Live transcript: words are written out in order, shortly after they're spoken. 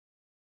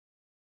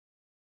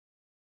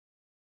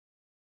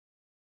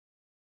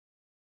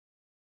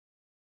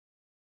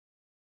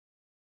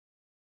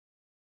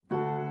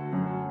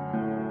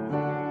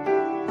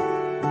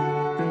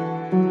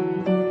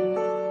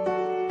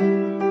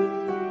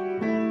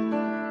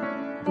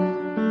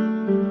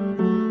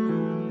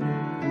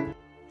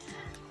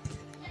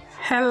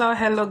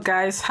Hello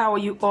guys, how are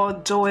you all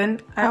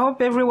doing? I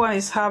hope everyone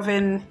is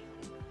having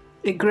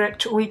a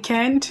great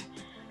weekend.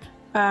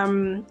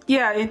 In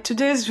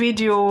today's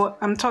video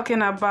I'm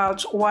talking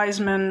about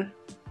Wiseman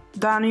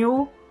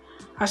Daniel.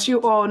 As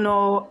you all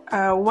know,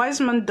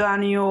 Wiseman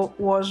Daniel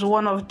was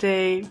one of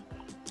the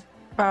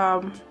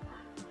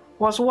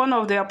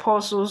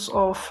apostles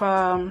of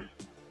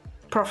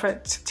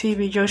Prophet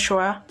TB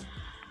Joshua,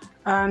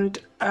 and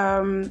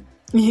in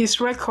his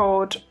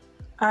record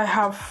I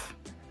have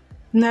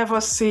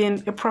never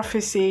seen a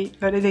prophecy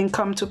that didn't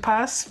come to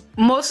pass.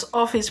 Most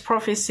of his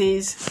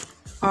prophecies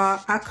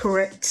are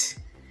accurate.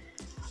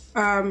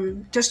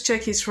 Just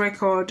check his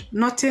record.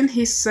 Nothing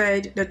he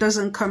said that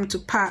doesn't come to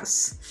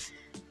pass.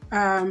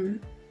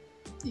 I've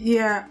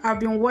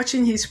been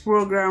watching his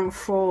program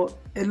for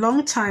a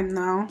long time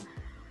now,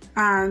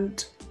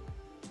 and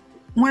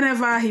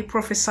whenever he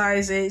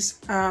prophesies,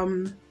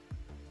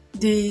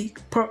 the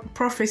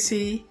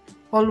prophecy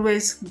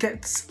always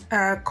gets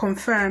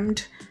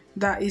confirmed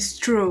that is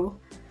true.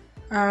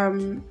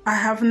 I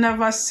have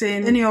never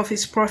seen any of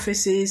his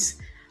prophecies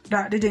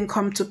that didn't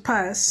come to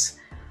pass.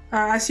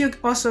 As you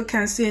also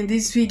can see in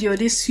this video,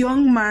 this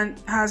young man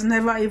has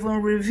never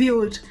even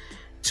revealed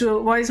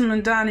to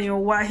Wiseman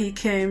Daniel why he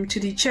came to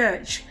the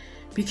church,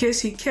 because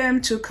he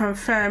came to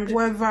confirm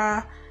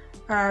whether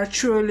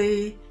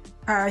truly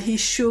he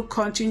should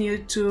continue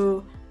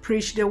to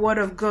preach the word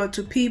of God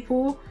to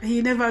people.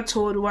 He never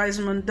told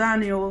Wiseman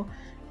Daniel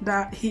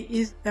that he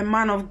is a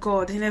man of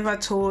God. He never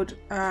told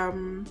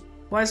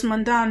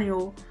Wiseman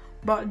Daniel.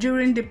 But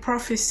during the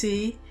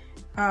prophecy,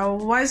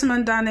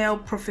 Wiseman Daniel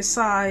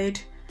prophesied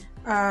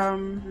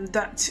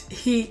that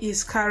he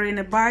is carrying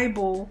a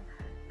Bible,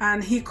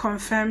 and he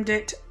confirmed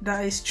it,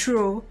 that is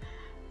true.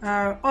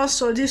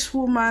 Also, this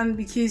woman,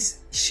 because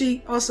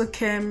she also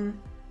came,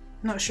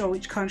 not sure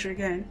which country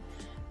again.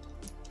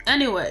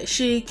 Anyway,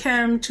 she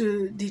came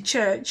to the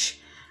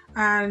church,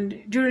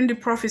 and during the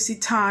prophecy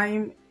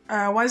time,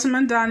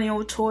 Wiseman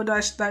Daniel told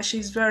us that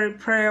she's very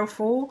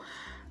prayerful,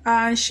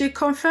 and she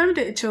confirmed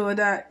it to her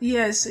that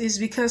yes, it's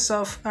because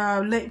of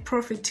late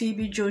Prophet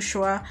TB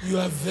Joshua. You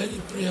are very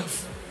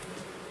prayerful.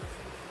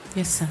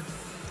 Yes, sir.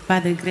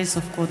 By the grace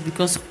of God,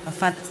 because my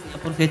father is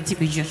Prophet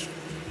TB Joshua.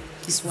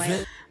 His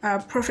wife.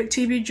 Prophet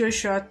TB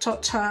Joshua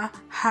taught her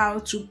how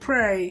to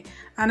pray,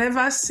 and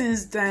ever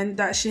since then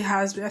that she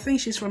has been, I think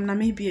she's from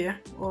Namibia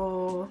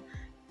or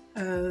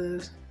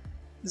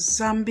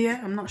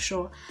Zambia, I'm not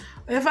sure.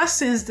 Ever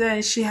since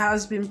then she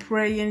has been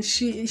praying.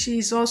 She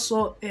is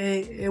also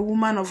a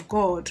woman of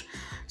God,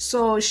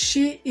 so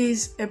she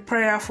is a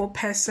prayerful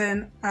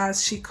person,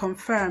 as she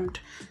confirmed.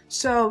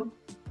 So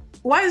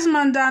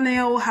Wiseman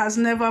Daniel has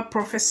never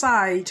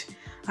prophesied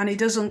and it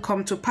doesn't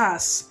come to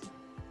pass.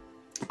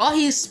 All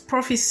his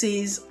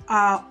prophecies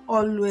are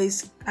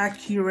always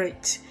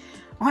accurate.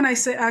 When I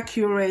say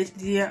accurate,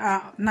 they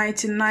are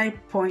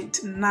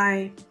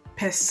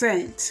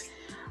 99.9%.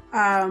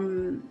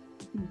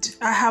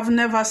 I have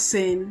never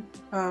seen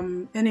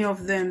any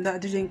of them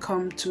that didn't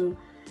come to,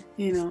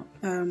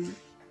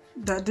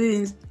 that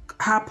didn't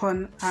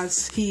happen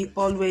as he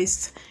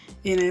always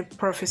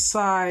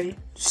prophesy.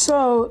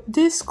 So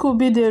this could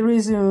be the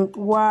reason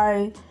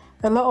why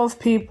a lot of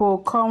people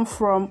come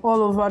from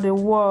all over the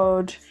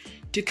world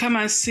to come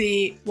and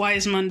see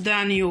Wiseman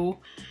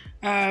Daniel.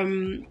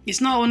 It's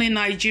not only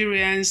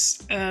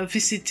Nigerians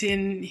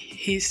visiting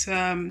his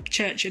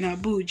church in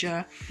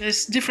Abuja.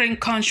 There's different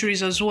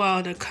countries as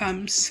well that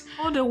comes.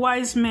 All the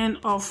wise men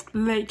of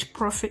late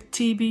Prophet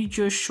TB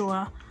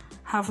Joshua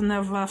have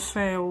never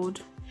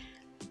failed.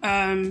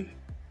 All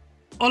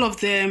of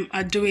them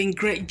are doing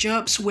great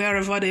jobs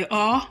wherever they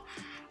are.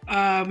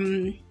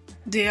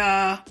 They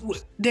are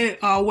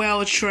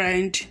well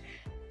trained.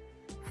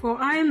 For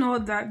I know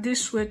that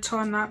this will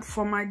turn out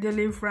for my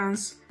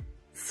deliverance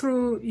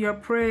through your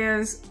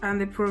prayers and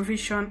the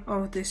provision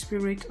of the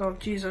Spirit of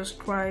Jesus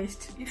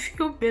Christ. If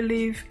you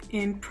believe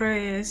in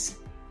prayers,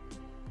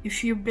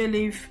 if you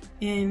believe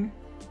in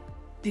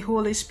the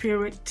Holy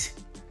Spirit,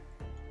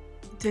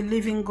 the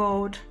living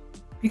God,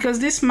 because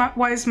this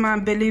wise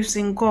man believes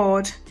in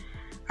God,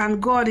 and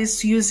God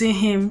is using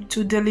him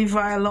to deliver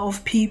a lot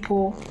of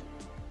people.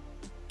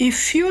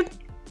 If you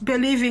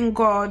believe in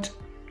God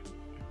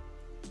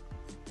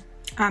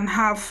and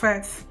have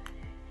faith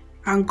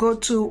and go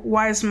to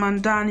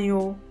Wiseman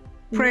Daniel,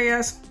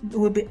 prayers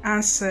will be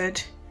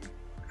answered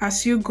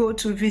as you go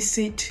to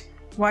visit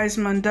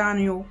Wiseman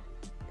Daniel,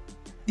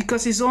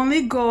 because it's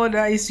only God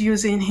that is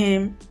using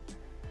him.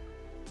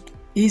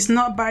 He's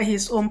not by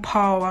his own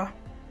power.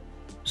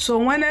 So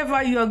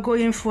whenever you are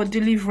going for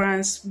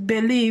deliverance,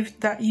 believe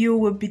that you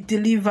will be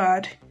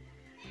delivered.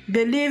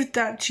 Believe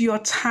that your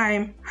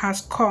time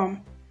has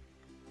come,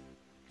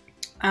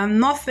 and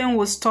nothing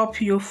will stop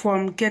you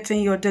from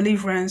getting your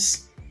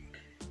deliverance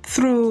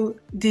through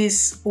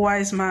this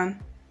wise man.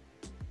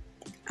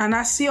 And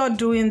as you're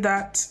doing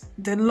that,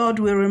 the Lord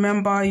will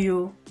remember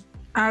you.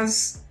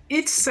 As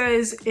it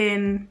says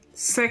in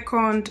 2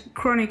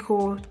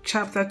 Chronicles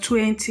chapter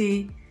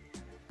 20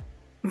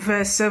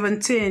 verse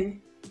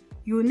 17,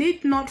 You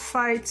need not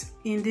fight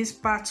in this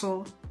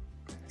battle.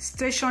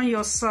 Station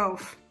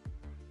yourself.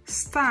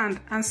 Stand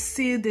and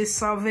see the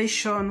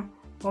salvation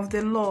of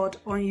the Lord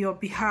on your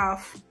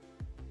behalf,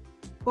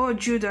 O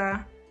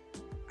Judah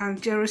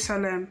and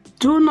Jerusalem.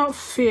 Do not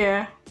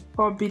fear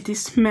or be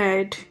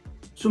dismayed.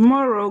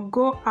 Tomorrow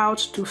go out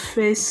to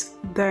face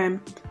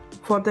them,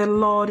 for the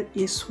Lord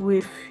is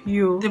with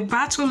you. The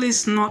battle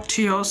is not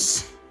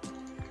yours.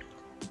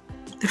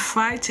 The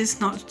fight is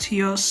not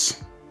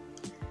yours.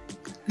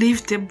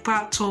 Leave the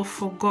battle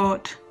for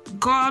God.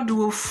 God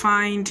will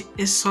find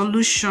a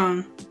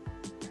solution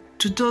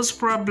to those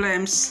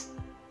problems.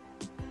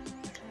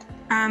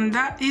 And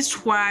that is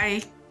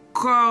why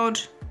God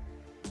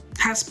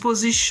has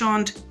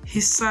positioned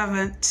his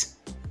servant,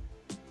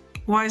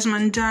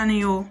 Wiseman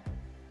Daniel,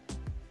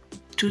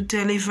 to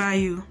deliver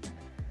you.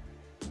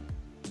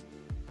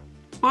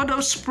 All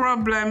those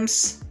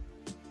problems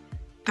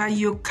that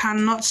you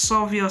cannot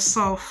solve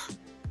yourself,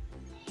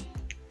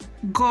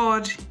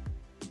 God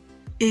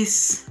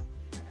is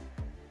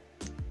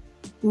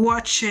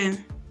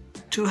watching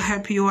to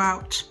help you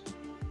out.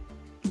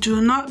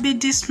 Do not be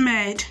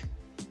dismayed.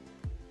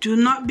 Do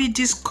not be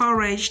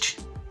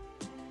discouraged,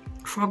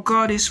 for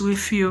God is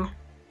with you.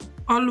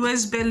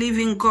 Always believe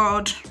in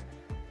God,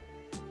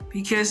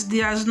 because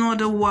there is no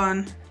other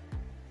one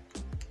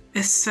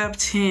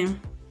except him.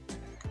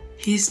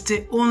 He's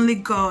the only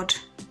God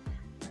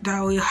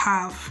that we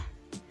have.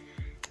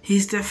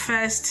 He's the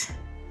first,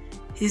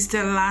 he's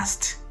the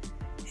last,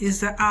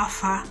 he's the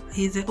Alpha,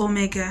 he's the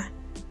Omega.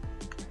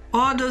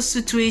 All those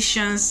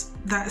situations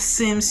that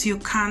seems you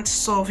can't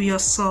solve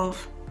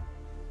yourself,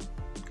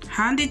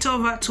 hand it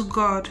over to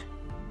God.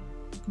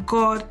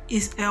 God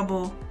is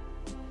able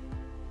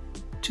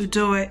to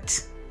do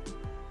it.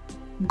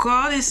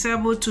 God is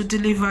able to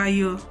deliver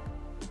you.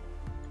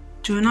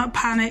 Do not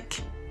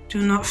panic,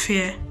 do not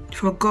fear,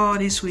 for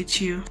God is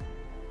with you.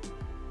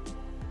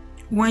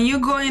 When you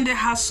go in the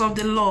house of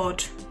the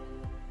Lord,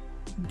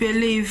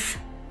 believe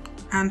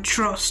and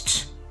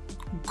trust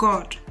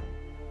God.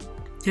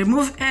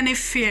 Remove any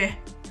fear,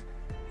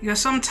 because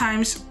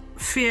sometimes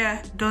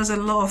fear does a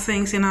lot of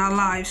things in our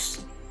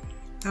lives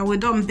that we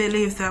don't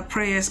believe that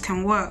prayers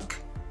can work.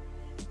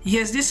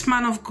 Yes, this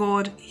man of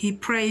God, he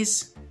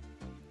prays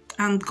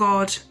and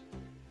God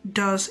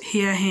does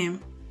hear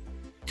him.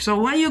 So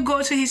when you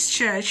go to his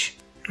church,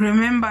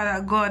 remember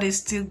that God is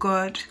still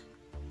God,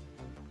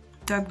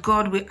 that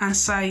God will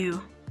answer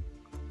you,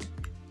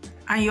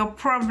 and your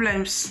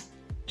problems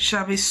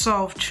shall be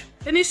solved.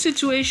 Any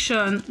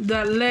situation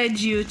that led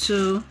you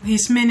to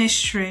his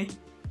ministry,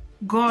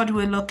 God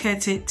will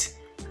locate it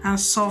and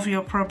solve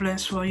your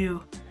problems for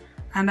you.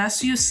 And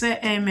as you say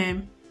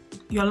amen,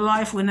 your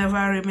life will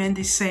never remain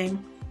the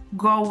same.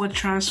 God will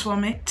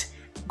transform it.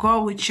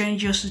 God will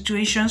change your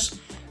situations.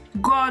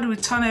 God will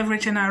turn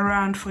everything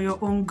around for your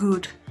own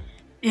good.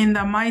 In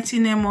the mighty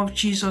name of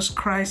Jesus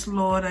Christ,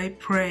 Lord, I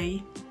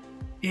pray.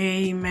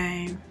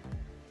 Amen.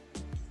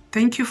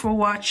 Thank you for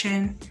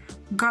watching.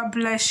 God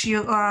bless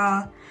you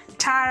all.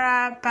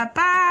 Tara,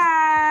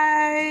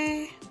 bye-bye.